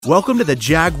Welcome to the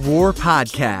Jag War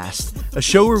Podcast, a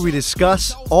show where we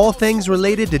discuss all things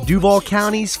related to Duval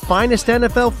County's finest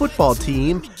NFL football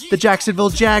team, the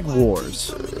Jacksonville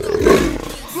Jaguars.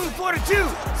 Move 42,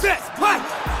 set, fight!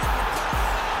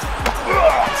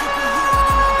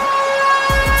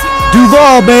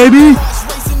 Duval, baby!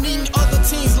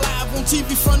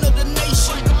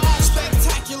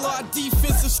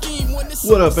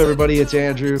 What up, everybody? It's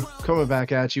Andrew coming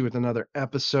back at you with another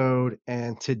episode.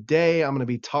 And today I'm going to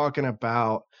be talking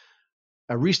about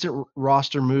a recent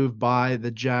roster move by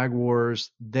the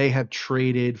Jaguars. They have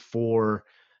traded for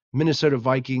Minnesota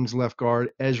Vikings left guard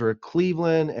Ezra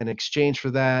Cleveland. And in exchange for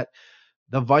that,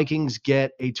 the Vikings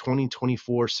get a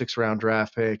 2024 sixth-round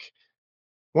draft pick.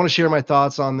 I want to share my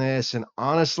thoughts on this. And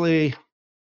honestly,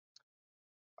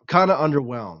 I'm kind of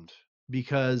underwhelmed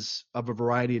because of a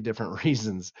variety of different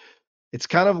reasons. It's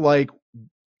kind of like,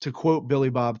 to quote Billy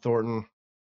Bob Thornton,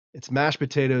 it's mashed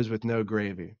potatoes with no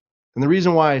gravy. And the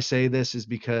reason why I say this is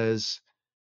because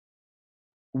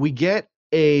we get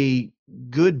a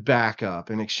good backup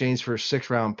in exchange for a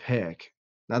sixth-round pick.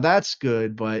 Now that's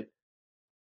good, but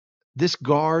this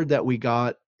guard that we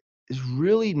got is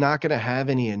really not going to have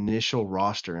any initial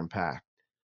roster impact.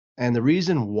 And the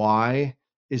reason why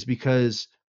is because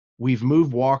we've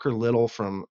moved Walker Little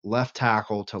from left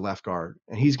tackle to left guard,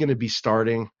 and he's going to be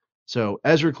starting. So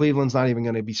Ezra Cleveland's not even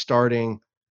going to be starting,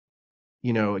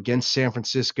 against San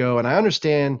Francisco. And I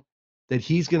understand that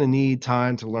he's going to need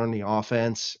time to learn the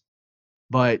offense,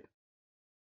 but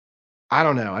I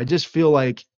don't know. I just feel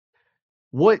like,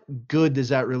 what good does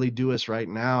that really do us right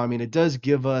now? I mean, it does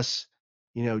give us,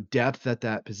 depth at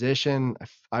that position.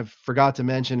 I forgot to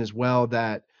mention as well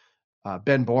that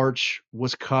Ben Barch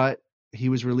was cut. He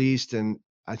was released, and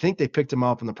I think they picked him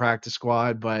up in the practice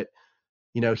squad, but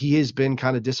he has been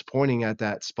kind of disappointing at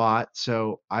that spot.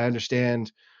 So I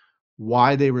understand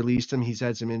why they released him. He's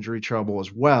had some injury trouble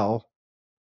as well.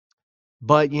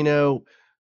 But,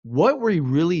 what we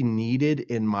really needed,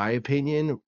 in my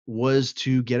opinion, was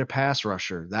to get a pass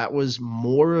rusher. That was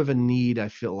more of a need, I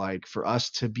feel like, for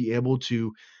us to be able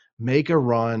to make a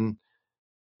run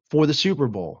for the Super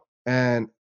Bowl. And,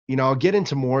 I'll get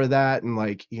into more of that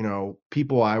and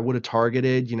people I would have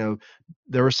targeted.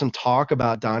 There was some talk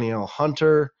about Danielle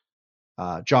Hunter,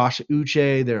 Josh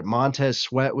Uche, there Montez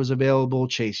Sweat was available,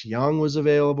 Chase Young was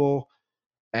available,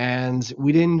 and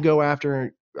we didn't go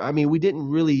after. I mean, we didn't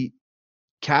really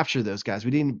capture those guys.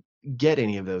 We didn't get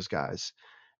any of those guys.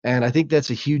 And I think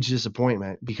that's a huge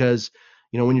disappointment because,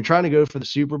 when you're trying to go for the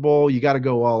Super Bowl, you got to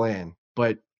go all in.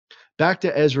 But back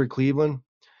to Ezra Cleveland,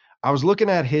 I was looking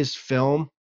at his film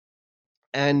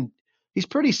and he's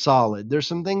pretty solid. There's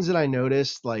some things that I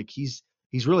noticed, like he's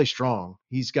really strong.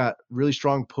 He's got really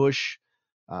strong push,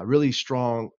 really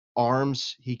strong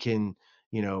arms. He can,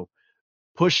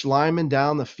 push linemen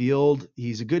down the field.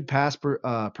 He's a good pass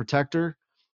protector.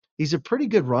 He's a pretty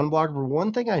good run blocker. But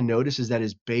one thing I noticed is that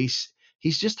his base,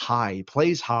 he's just high. He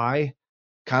plays high,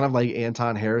 kind of like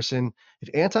Anton Harrison. If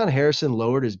Anton Harrison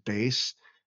lowered his base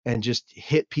and just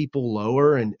hit people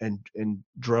lower and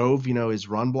drove, his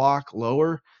run block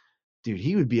lower, dude,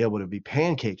 he would be able to be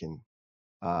pancaking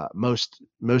most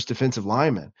defensive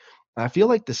linemen. I feel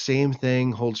like the same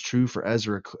thing holds true for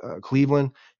Ezra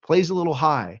Cleveland. Plays a little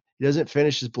high. He doesn't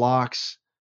finish his blocks,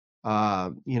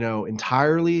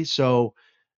 entirely. So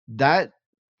that,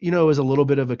 is a little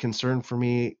bit of a concern for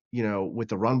me, with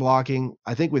the run blocking.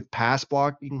 I think with pass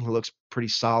blocking, he looks pretty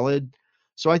solid.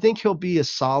 So I think he'll be a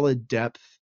solid depth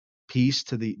piece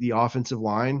to the offensive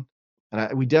line.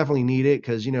 And we definitely need it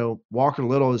because, Walker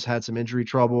Little has had some injury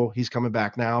trouble. He's coming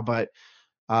back now. But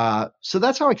so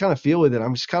that's how I kind of feel with it.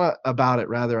 I'm just kind of about it,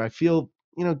 rather. I feel,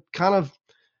 kind of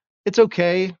it's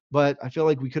okay, but I feel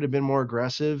like we could have been more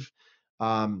aggressive.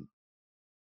 Danielle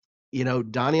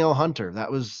Hunter, that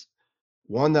was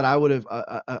one that I would have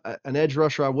an edge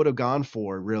rusher I would have gone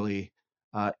for, really,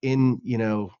 or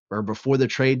before the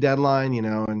trade deadline,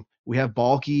 and we have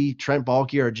Trent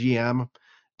Baalke, our GM,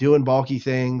 doing Baalke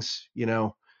things.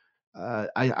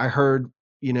 I heard,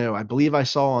 I believe I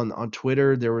saw on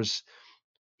Twitter,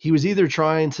 he was either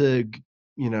trying to,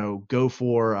 go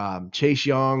for Chase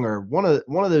Young or one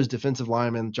of those defensive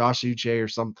linemen, Josh Uche or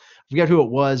some, I forget who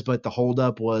it was, but the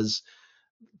holdup was,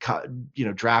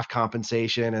 draft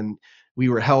compensation, and we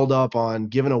were held up on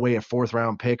giving away a fourth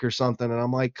round pick or something. And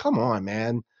I'm like, come on,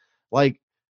 man. Like,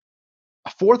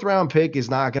 a fourth round pick is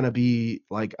not going to be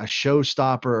like a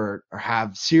showstopper or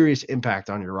have serious impact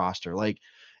on your roster. Like,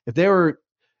 if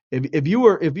you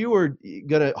were going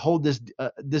to hold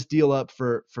this deal up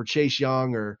for Chase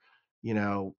Young or,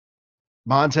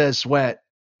 Montez Sweat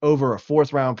over a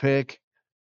fourth round pick,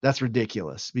 that's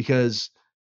ridiculous because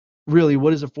really,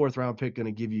 what is a 4th round pick going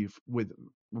to give you with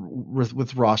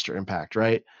roster impact,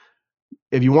 right?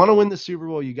 If you want to win the Super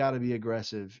Bowl, you got to be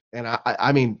aggressive. And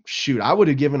I mean, shoot, I would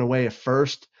have given away a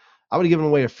first. I would have given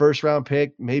away a 1st round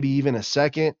pick, maybe even a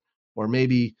second, or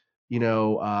maybe,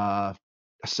 a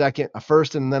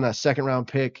first and then a 2nd round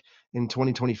pick in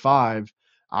 2025.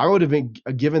 I would have been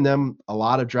giving them a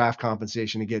lot of draft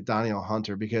compensation to get Danielle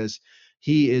Hunter because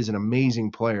he is an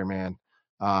amazing player, man.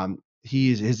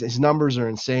 His numbers are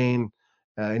insane,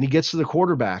 and he gets to the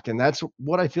quarterback, and that's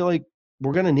what I feel like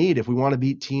we're going to need if we want to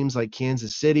beat teams like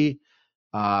Kansas City.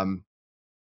 And,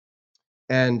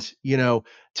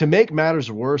 to make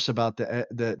matters worse about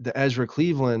the Ezra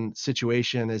Cleveland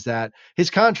situation is that his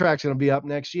contract's going to be up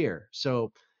next year.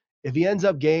 So if he ends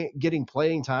up getting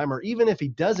playing time, or even if he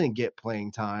doesn't get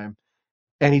playing time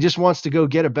and he just wants to go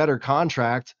get a better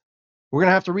contract, we're going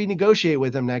to have to renegotiate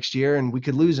with him next year and we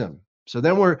could lose him. So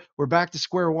then we're back to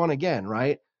square one again,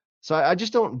 right? So I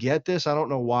just don't get this. I don't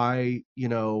know why,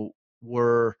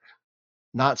 we're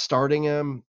not starting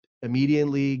him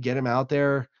immediately, get him out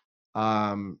there,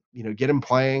 get him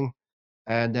playing,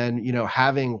 and then,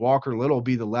 having Walker Little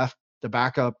be the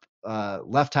backup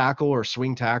left tackle or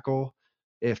swing tackle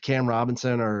if Cam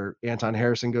Robinson or Anton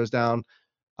Harrison goes down.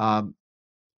 I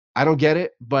don't get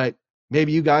it, but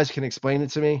maybe you guys can explain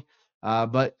it to me.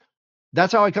 But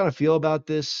that's how I kind of feel about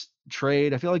this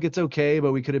trade. I feel like it's okay,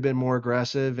 but we could have been more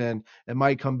aggressive, and it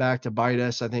might come back to bite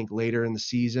us, I think, later in the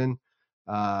season,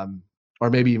 or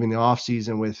maybe even the off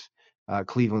season with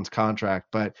Cleveland's contract.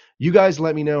 But you guys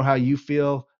let me know how you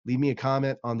feel. Leave me a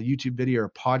comment on the YouTube video or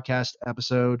podcast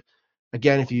episode.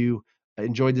 Again, if you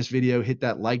enjoyed this video, hit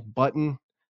that like button.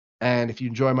 And if you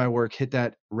enjoy my work, hit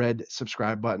that red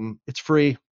subscribe button. It's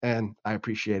free, and I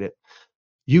appreciate it.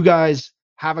 You guys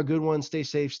have a good one. Stay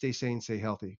safe, stay sane, stay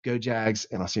healthy. Go Jags,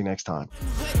 and I'll see you next time.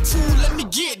 Let me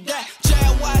get that.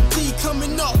 JYD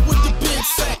coming up with the big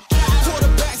sack.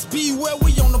 Quarterbacks beware,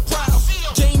 we on the prowl.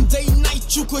 Game day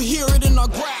night, you could hear it in our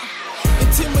growl.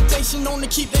 Intimidation on to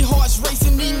keep their hearts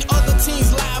racing. Eating other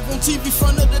teams live on TV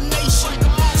front of the nation.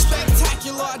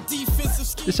 Spectacular defensive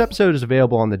scheme. This episode is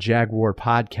available on the Jaguar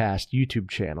Podcast YouTube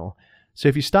channel. So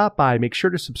if you stop by, make sure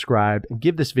to subscribe and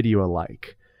give this video a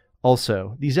like.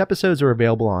 Also, these episodes are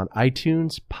available on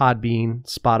iTunes, Podbean,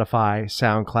 Spotify,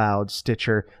 SoundCloud,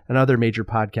 Stitcher, and other major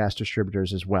podcast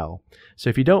distributors as well. So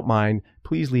if you don't mind,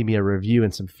 please leave me a review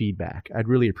and some feedback. I'd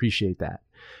really appreciate that.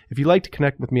 If you'd like to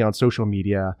connect with me on social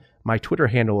media, my Twitter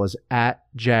handle is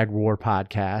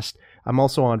 @JagWarPodcast. I'm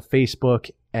also on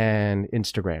Facebook and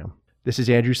Instagram. This is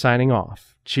Andrew signing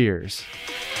off. Cheers.